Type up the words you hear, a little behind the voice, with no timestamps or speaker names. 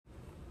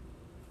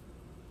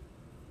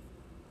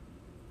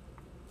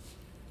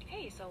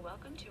So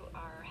welcome to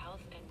our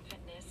health and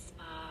fitness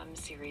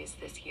series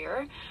this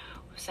year.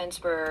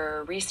 Since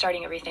we're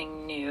restarting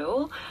everything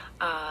new,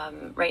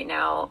 right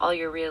now all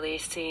you're really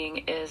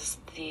seeing is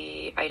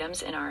the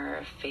items in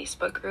our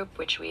Facebook group,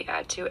 which we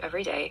add to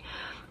every day.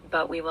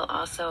 But we will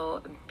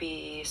also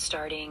be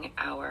starting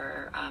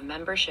our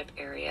membership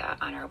area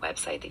on our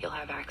website that you'll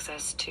have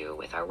access to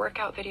with our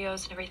workout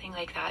videos and everything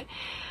like that.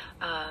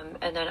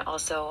 And then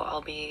also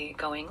I'll be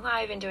going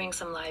live and doing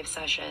some live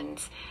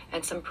sessions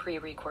and some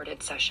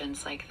pre-recorded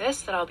sessions like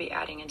this that I'll be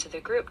adding into the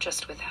group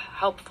just with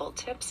helpful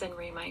tips and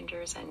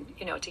reminders and,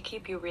 to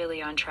keep you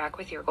really on track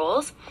with your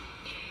goals.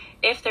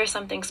 If there's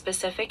something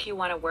specific you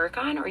want to work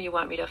on or you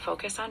want me to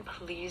focus on,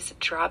 please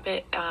drop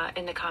it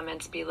in the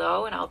comments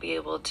below and I'll be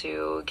able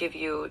to give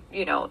you,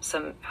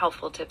 some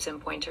helpful tips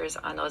and pointers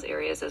on those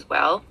areas as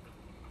well.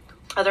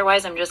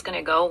 Otherwise, I'm just going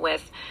to go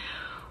with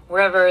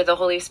wherever the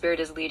Holy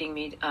Spirit is leading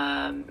me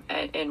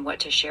and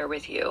what to share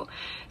with you.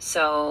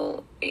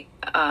 So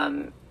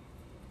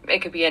it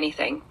could be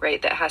anything,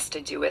 right, that has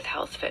to do with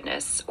health,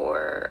 fitness,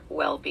 or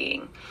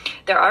well-being.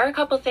 There are a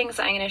couple things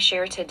I'm going to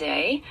share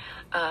today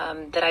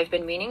that I've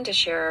been meaning to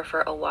share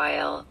for a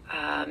while.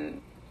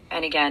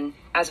 And again,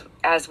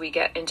 as we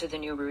get into the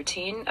new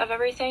routine of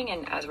everything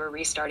and as we're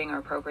restarting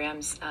our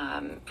programs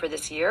for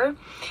this year,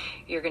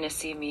 you're going to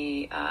see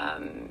me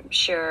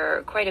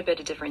share quite a bit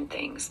of different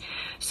things.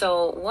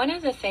 So one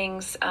of the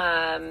things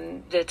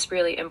that's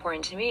really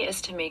important to me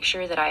is to make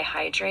sure that I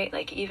hydrate.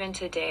 Like even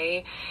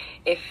today,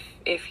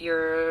 if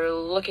you're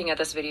looking at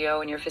this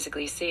video and you're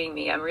physically seeing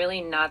me, I'm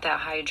really not that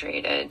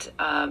hydrated.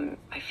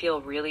 I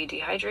feel really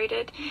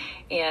dehydrated,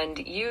 and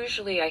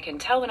usually I can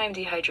tell when I'm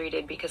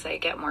dehydrated because I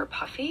get more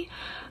puffy.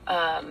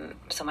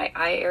 So my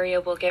eye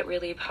area will get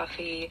really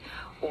puffy,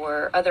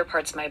 or other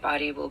parts of my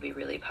body will be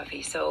really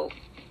puffy. So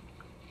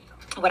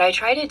what I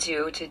try to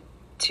do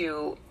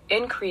to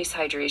increase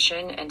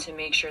hydration and to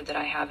make sure that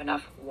I have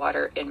enough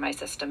water in my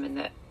system and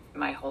that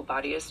my whole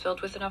body is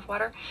filled with enough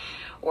water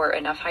or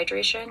enough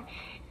hydration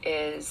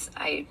is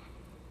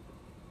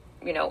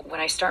when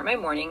I start my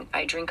morning,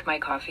 I drink my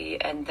coffee,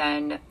 and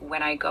then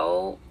when I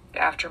go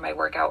after my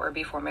workout or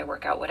before my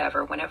workout,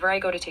 whatever, whenever I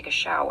go to take a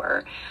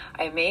shower,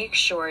 I make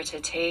sure to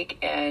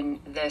take in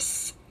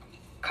this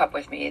cup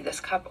with me. This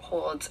cup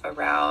holds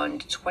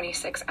around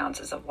 26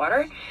 ounces of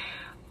water.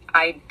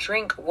 I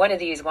drink one of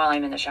these while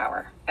I'm in the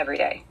shower every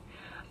day.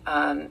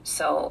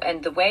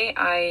 And the way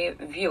I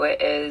view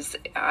it is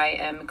I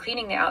am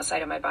cleaning the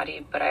outside of my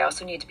body, but I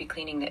also need to be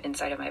cleaning the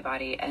inside of my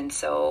body. And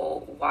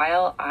so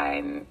while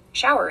I'm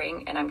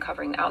showering and I'm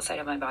covering the outside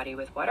of my body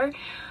with water,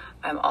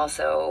 I'm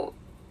also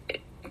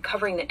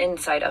covering the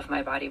inside of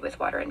my body with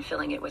water and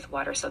filling it with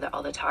water so that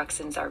all the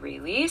toxins are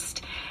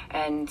released.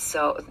 And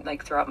so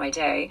throughout my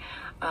day.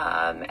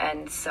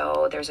 And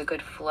so there's a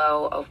good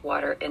flow of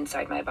water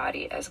inside my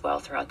body as well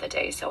throughout the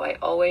day. So I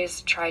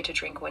always try to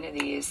drink one of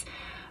these.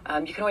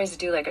 You can always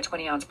do a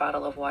 20-ounce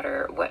bottle of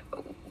water,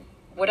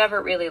 whatever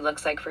it really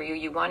looks like for you.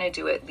 You want to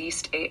do at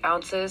least 8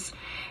 ounces.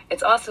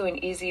 It's also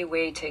an easy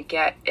way to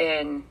get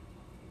in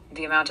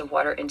the amount of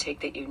water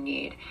intake that you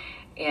need.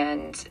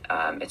 And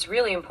it's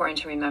really important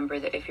to remember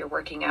that if you're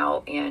working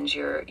out and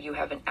you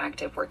have an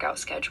active workout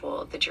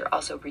schedule, that you're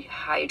also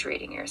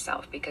rehydrating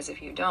yourself, because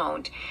if you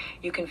don't,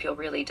 you can feel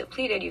really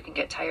depleted. You can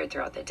get tired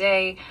throughout the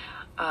day.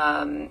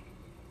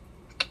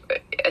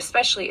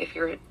 Especially if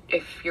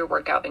your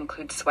workout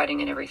includes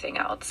sweating and everything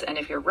else. And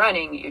if you're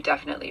running, you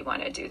definitely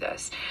want to do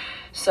this.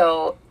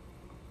 So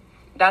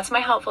that's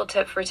my helpful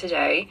tip for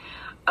today.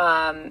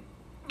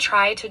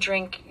 Try to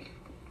drink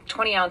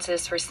 20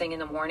 ounces first thing in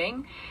the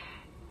morning.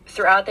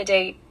 Throughout the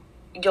day,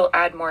 you'll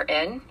add more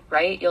in,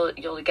 right?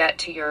 You'll get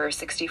to your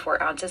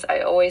 64 ounces.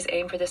 I always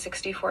aim for the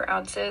 64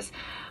 ounces.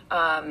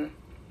 I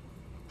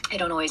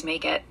don't always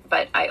make it,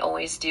 but I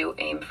always do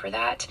aim for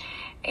that.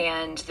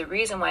 And the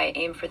reason why I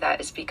aim for that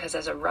is because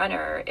as a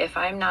runner, if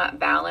I'm not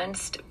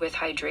balanced with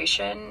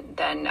hydration,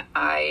 then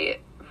I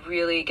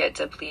really get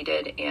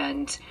depleted,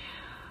 and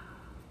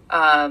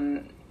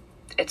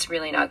it's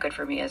really not good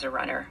for me as a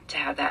runner to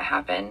have that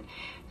happen.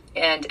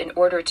 And in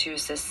order to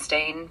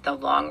sustain the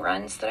long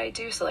runs that I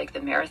do, so like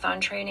the marathon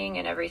training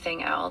and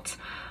everything else,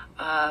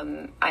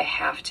 I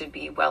have to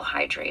be well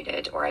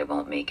hydrated, or I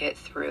won't make it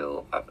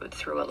through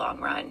a long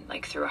run,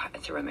 like through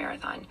a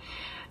marathon.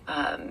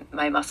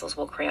 My muscles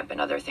will cramp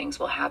and other things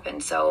will happen.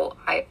 So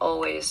I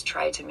always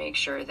try to make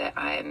sure that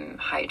I'm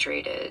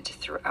hydrated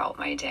throughout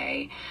my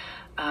day.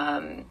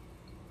 And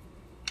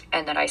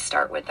that I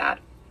start with that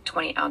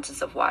 20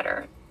 ounces of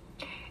water.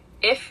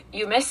 If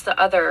you miss the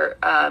other,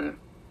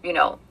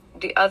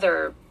 the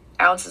other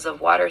ounces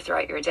of water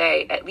throughout your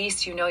day, at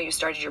least you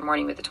started your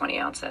morning with the 20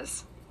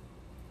 ounces.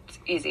 It's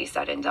easy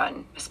said and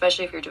done,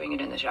 especially if you're doing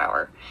it in the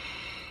shower.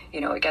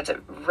 It gets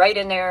it right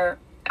in there.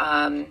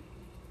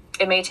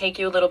 It may take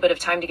you a little bit of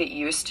time to get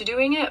used to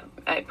doing it.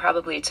 It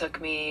probably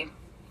took me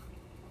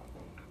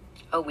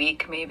a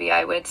week, maybe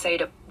I would say,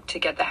 to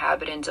get the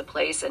habit into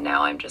place. And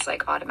now I'm just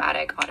like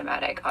automatic,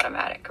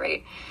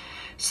 right?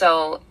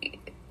 So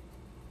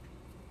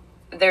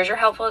there's your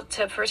helpful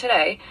tip for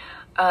today.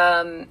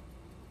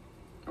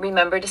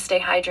 Remember to stay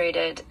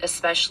hydrated,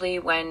 especially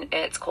when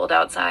it's cold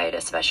outside,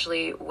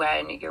 especially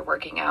when you're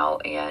working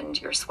out and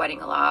you're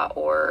sweating a lot,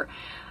 or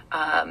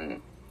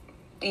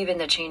even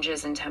the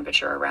changes in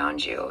temperature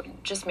around you.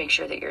 Just make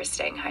sure that you're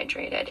staying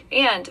hydrated.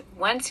 And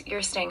once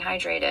you're staying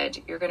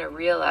hydrated, you're going to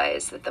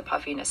realize that the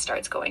puffiness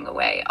starts going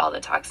away. All the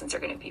toxins are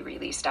going to be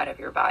released out of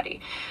your body.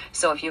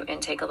 So if you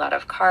intake a lot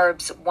of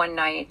carbs one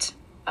night,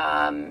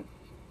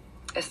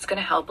 it's going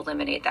to help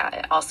eliminate that.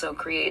 It also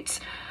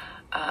creates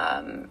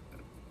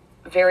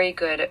very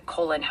good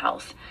colon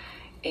health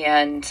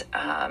and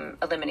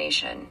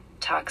elimination,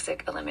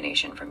 toxic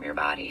elimination from your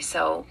body.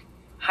 So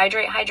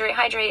hydrate, hydrate,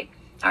 hydrate.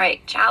 All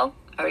right, ciao,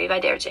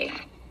 arrivederci.